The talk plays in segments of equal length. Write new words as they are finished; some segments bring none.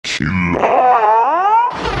I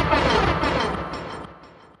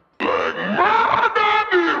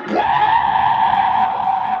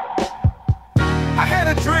had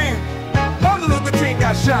a dream, Martin Luther King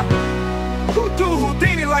got shot. Who do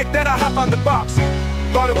Hudini like that? I hop on the box.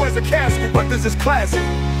 Thought it was a casket, but this is classic.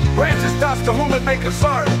 Branches, dots, to whom it may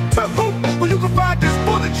concern. To whom? Well, you can find this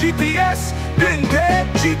bullet. GPS, been dead,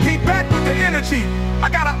 GP back with the energy. I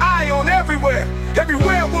got an eye on everywhere.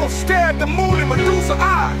 Everywhere will stare at the moon in Medusa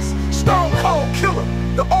eyes. Stone cold killer,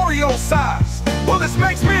 the Oreo size. Bullets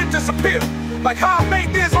makes men disappear. Like how I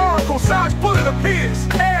made this oracle size bullet appears.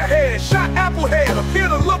 Airhead, shot apple head, appear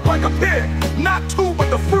to look like a pear. Not two, but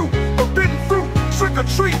the fruit, forbidden fruit. Trick or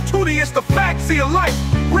treat, Tootie, it's the fact, see a light.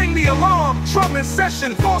 Ring the alarm, Trump in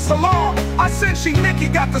session, false alarm. I sent she Nikki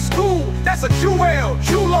got to school, that's a jewel,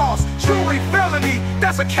 Jew loss, jewelry felony,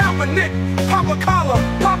 that's a Kaepernick. Papa collar,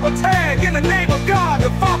 Papa tag, in the name of God,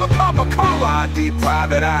 the Father Papa collar. ID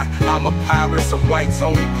private eye, I'm a pirate, some whites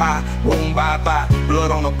only pie. Boom, bye-bye,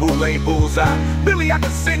 blood on a Boule, bullseye. Billy, I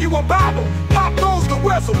can send you a Bible, Pop knows the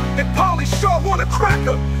whistle, and Pauly sure want a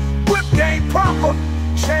cracker. Whip game proper,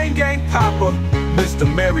 chain gang popper. Mr.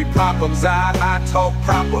 Mary Poppins, I talk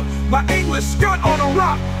proper. My English skirt on a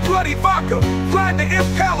rock, bloody vodka. Flying the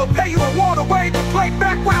Impala, pay you a waterway to play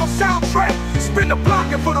background soundtrack. Spin the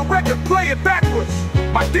block and for the record, play it backwards.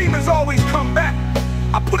 My demons always come back.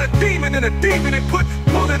 I put a demon in a demon and put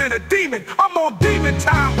bullet in a demon. I'm on demon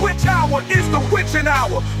time. Which hour is the witching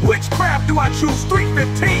hour? Witchcraft do I choose?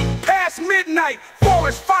 3:15 past midnight.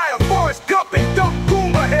 Forest fire, forest gump and dump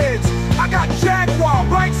boomer heads. I got Jaguar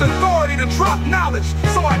rights authority to drop knowledge.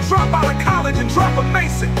 So I drop out of college and drop a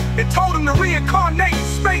Mason and told him to reincarnate.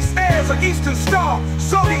 Space airs an Eastern Star,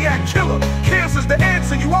 Zodiac killer. Cancer's the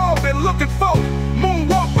answer you all been looking for.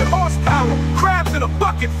 Moonwalk with horsepower, crabs in a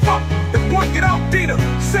bucket fuck. If one get out Dina,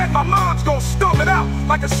 said my mom's gonna stump it out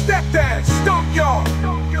like a stepdad, stump y'all.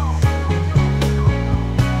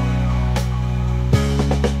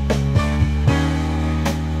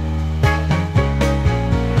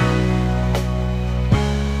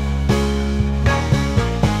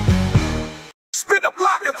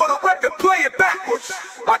 For the record, play it backwards.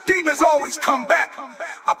 My demons always come back.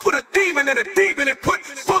 I put a demon in a demon and put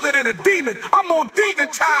bullet in a demon. I'm on demon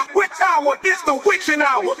time. Which hour is the witching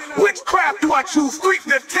hour? Witchcraft do I choose?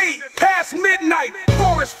 3:15 past midnight.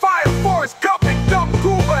 Forest fire, forest gump and dump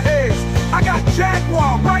goober heads. I got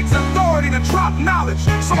Jaguar rights authority to drop knowledge.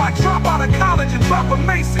 So I drop out of college and drop a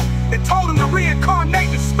Mason and told him to reincarnate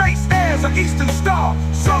in space airs an Eastern Star,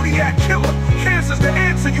 Zodiac killer. Cancer's the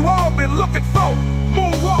answer you all been looking for.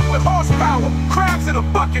 Moonwalk with horsepower, crabs in a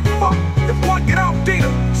bucket fuck. If one get out Dina,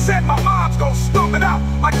 said my mom's gonna stump it out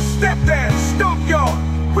like a stepdad, stump y'all.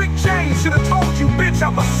 Rick James should've told you, bitch,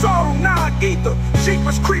 I'm Asaru, non-ether.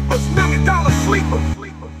 Jeepers creepers, $1 million sleeper.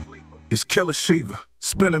 It's Killer Shiva,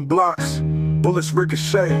 spinning blocks. Bullets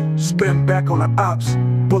ricochet, spin back on the ops.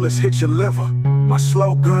 Bullets hit your liver, my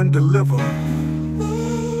slow gun deliver.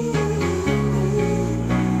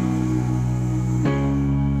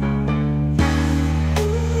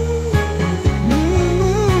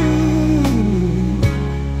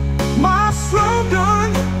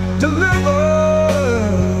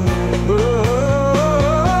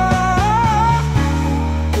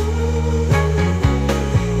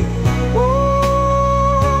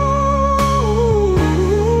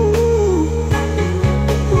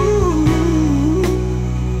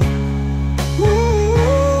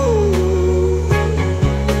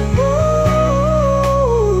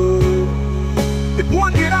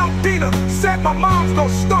 Said my mom's gonna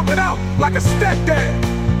stump it out like a stepdad.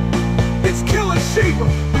 It's Killer Shiva,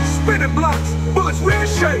 spinning blocks, bullets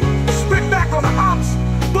ricochet, spit back on the ops,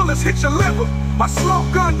 bullets hit your liver, my slow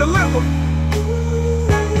gun deliver.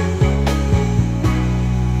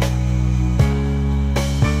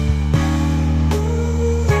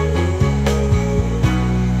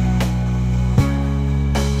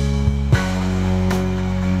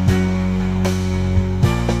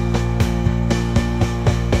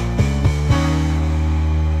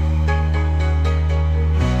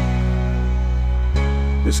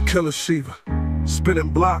 It's Killer Shiva, spinning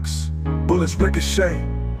blocks, bullets ricochet,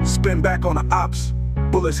 spin back on the ops,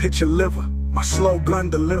 bullets hit your liver, my slow gun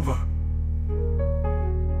deliver.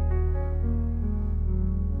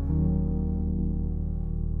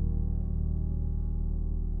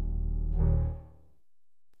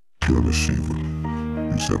 Killer Shiva,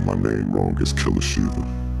 you said my name wrong, it's Killer Shiva.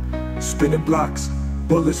 Spinning blocks,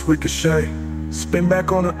 bullets ricochet, spin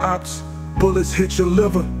back on the ops, bullets hit your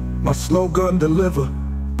liver, my slow gun deliver.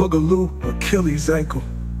 Boogaloo, Achilles ankle.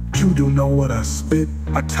 You do know what I spit.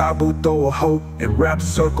 I taboo throw a hoe and wrap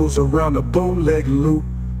circles around the bow leg loop.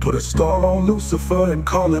 Put a star on Lucifer and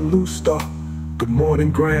call him Loose Star. Good morning,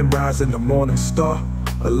 grand rising, the morning star.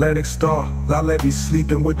 Atlantic star, I let me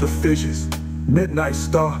sleeping with the fishes. Midnight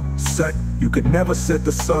star, set, you could never set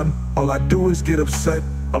the sun. All I do is get upset.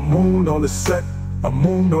 A moon on the set, a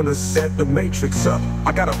moon on the set, the matrix up.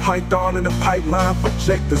 I got a python in the pipeline for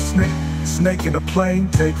Jake the Snake. Snake in a plane,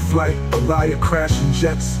 take flight. A liar crashing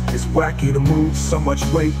jets. It's wacky to move so much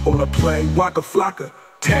weight on a plane. Waka flocka,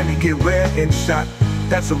 Tammy get red and shot.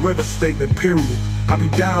 That's a river statement, period. I be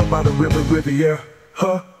down by the river Riviera,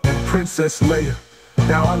 her and Princess Leia.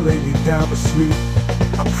 Now I lay me down to sleep.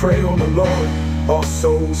 I pray on the Lord, all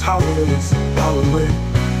souls, hallelujah, hallelujah.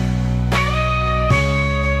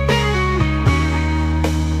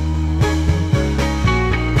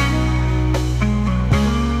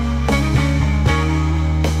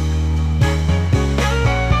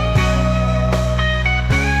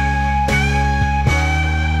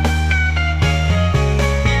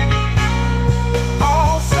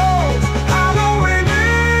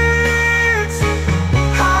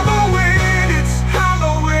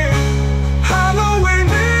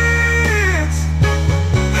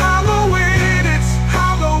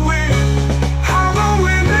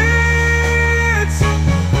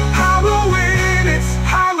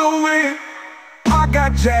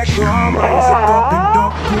 Jack Drama is a dumping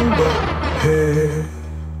dunk Bulle. Hey.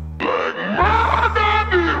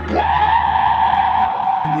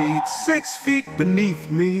 Need 6 feet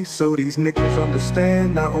beneath me, so these niggas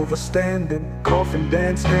understand. Not overstanding, coffin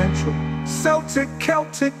dance Antrum. Celtic,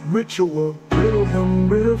 Celtic ritual. Rid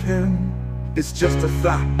of him. It's just a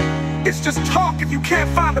thought. It's just talk if you can't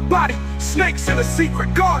find the body. Snakes in a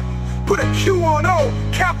secret garden. Put a Q on O,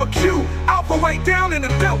 Kappa Q, Alpha way down in the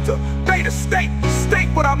Delta, Beta state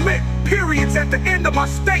what I meant, periods at the end of my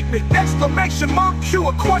statement, exclamation mark Q,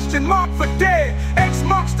 a question mark for dead, X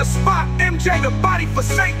marks the spot, MJ the body for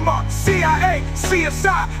Saint Mark, CIA,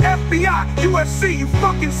 CSI, FBI, UFC, you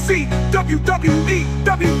fucking see, WWE,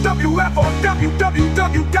 WWF or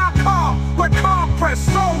www.com, where compressed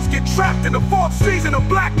souls get trapped in the 4th season of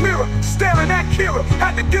Black Mirror, staring at Kira,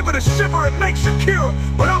 had to give it a shiver and make Shakira,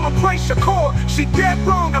 but I'ma play Shakur, she dead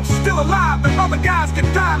wrong, I'm still alive, and other guys can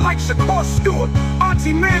die like Shakur Stewart,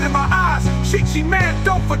 Auntie man in my eyes, Chi man,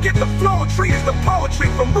 don't forget the floetry is the poetry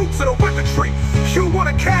from roots of the wicker tree, you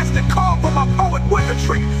wanna cast a call for my poet wicker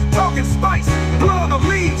tree, talking spice, blood on the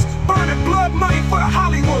leaves, burning blood money for the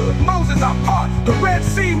Hollywood, Moses I part, the Red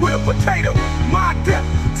Sea with a potato, my death,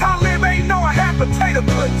 Talib ain't know I had potato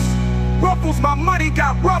clips, ruffles my money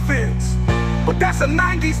got rough ends, but that's a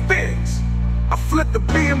 90s Benz. I flipped the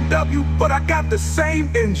BMW, but I got the same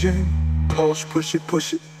engine. Porsche,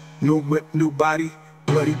 push it, new whip, new body,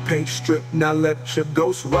 bloody paint strip. Now let your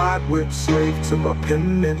ghost ride with, slave to my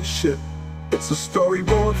penmanship. It's a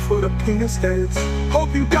storyboard for the penis heads.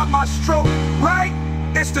 Hope you got my stroke right.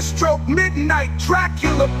 It's the stroke midnight,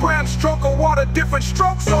 Dracula, Bram stroke of water, different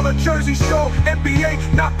strokes on a Jersey show.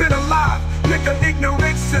 NBA, not been alive. Nigga,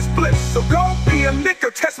 ignorance is bliss. So go be a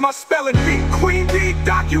nigga, test my spelling bee. Queen bee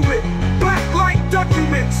document, black light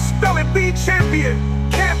document, spelling bee champion.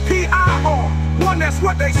 Can't P-I-R, one that's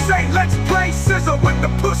what they say. Let's play scissor with the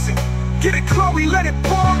pussy. Get it Chloe, let it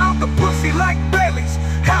pour out the pussy like Bailey's.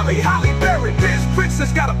 Halle Berry, this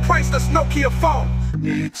princess got a priceless Nokia phone.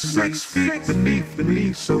 Need 6 feet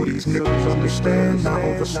beneath, so these niggas understand, not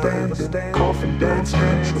overstand. Coffin dance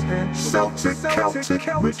Antrum, Celtic, Celtic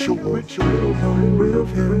ritual. Rid of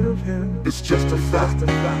him. It's just a fact.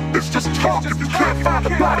 It's just talk if you can't find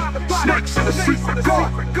the body. Snakes in a secret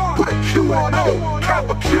garden. Put a Q on O,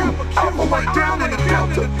 Kappa Q, Alpha way down in the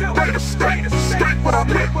Delta. Beta state what I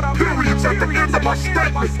meant. Periods at the end of my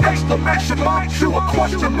statement. Exclamation mark Q, a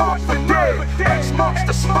question mark for dead. X marks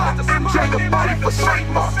the spot, MJ the body for Saint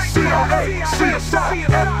Mark. CIA, CSI,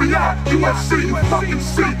 FBI, UFC, you fucking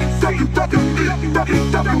see. WWE,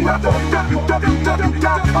 WWF or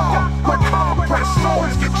www.com, where compressed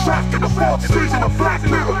souls get trapped in the 4th season of Black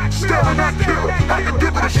Mirror, staring at Kira. Had to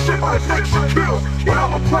give it a shiver and make Shakira, but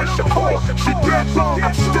I'ma play Shakur. She dead wrong,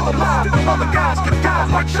 I'm still alive, and other guys can die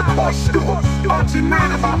like Shakur Stewart. Auntie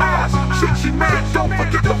man in my eyes, Chi man, don't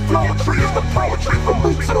forget the floetry is the poetry from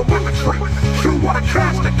roots of the wicker tree. You wanna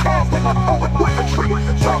cast a call for my poet wicker tree.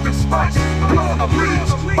 Talking spice, blood on the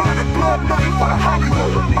leaves, burning blood money for the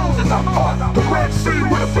Hollywood. Moses I part, the Red Sea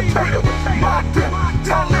with a potato. My death,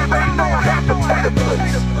 Talib ain't know I had potato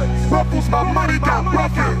clips. Ruffles my money got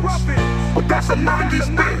rough ends, but that's a 90s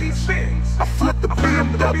Benz. I flipped the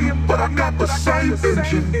BMW, BMW, but I got the same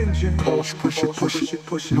engine. Porsche,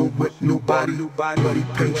 push it, no wet, no body, bloody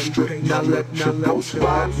paint strip. Now let your ghost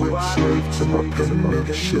ride with slave to my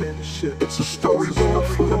penmanship. It's a story all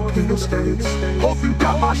Filipino states. Hope you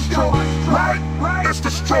got my stroke right. It's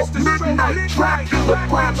the stroke midnight, Dracula,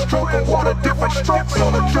 Bram Stoker, water different strokes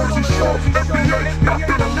on a Jersey Shore. NBA,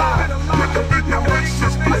 nothing alive. Nigga, ignorance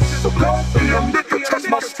is bliss. So don't be a nigga, test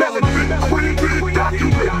my spelling bee. Queen bee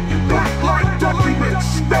document, black light documents.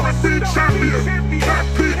 Spelling bee champion,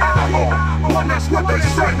 P-I-O. One, that's what they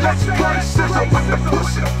say. Let's play scissor with the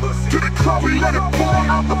pussy. Get it chloe, let it pour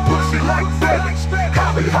out the pussy like Felix.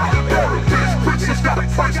 Holly, Berry, this princess got a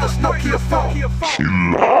priceless Nokia phone. She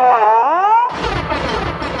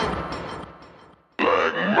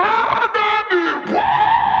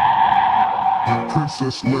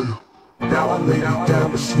Princess Leia. Now I lay you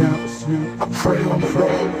down to sleep. I pray on the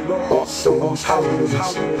road. All souls, hallelujah,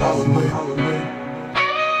 hallelujah.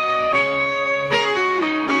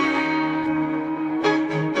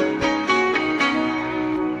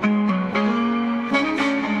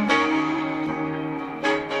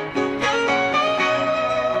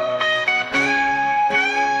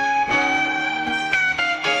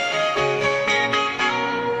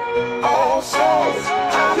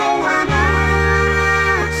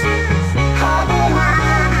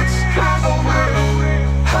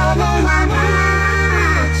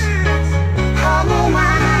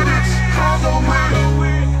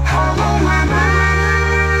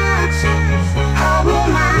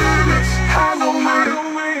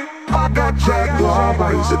 Jaguar, I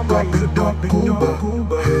use a dumpy Cuba.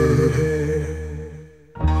 Hey.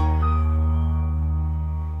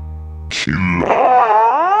 She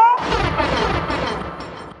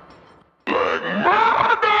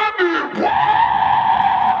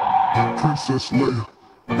Princess Leia.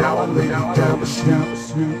 Now I lay you down to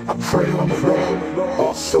sleep. I pray on the road.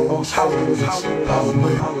 All souls, hallelujah,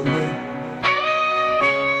 hallelujah.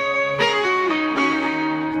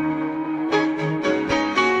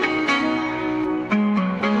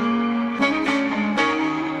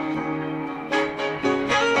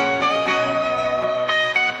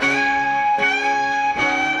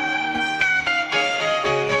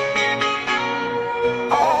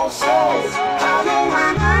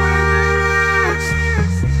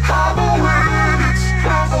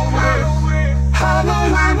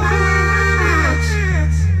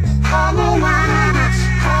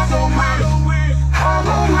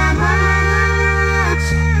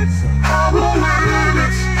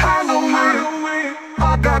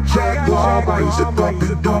 Jaguar, I use a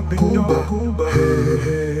dumpy Cuba.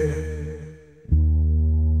 Hey.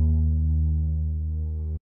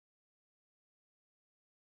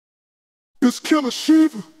 It's Killer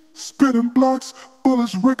Shiva, spitting blocks,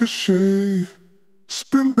 bullets ricochet.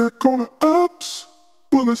 Spin back on the ups,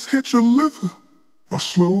 bullets hit your liver. My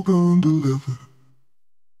slogan deliver.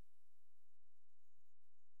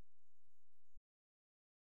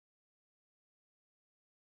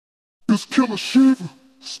 It's Killer Shiva,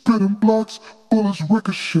 spitting blocks, bullets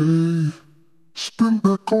ricochet. Spin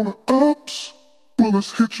back on the ups,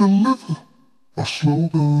 bullets hit your liver. My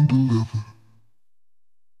slogan deliver.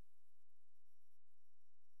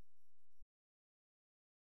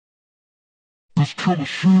 It's Killer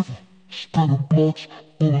Shiva, spitting blocks,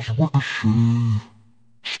 bullets ricochet.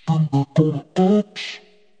 Spin back on the ups,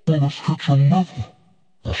 bullets hit your liver.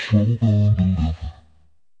 My slogan deliver.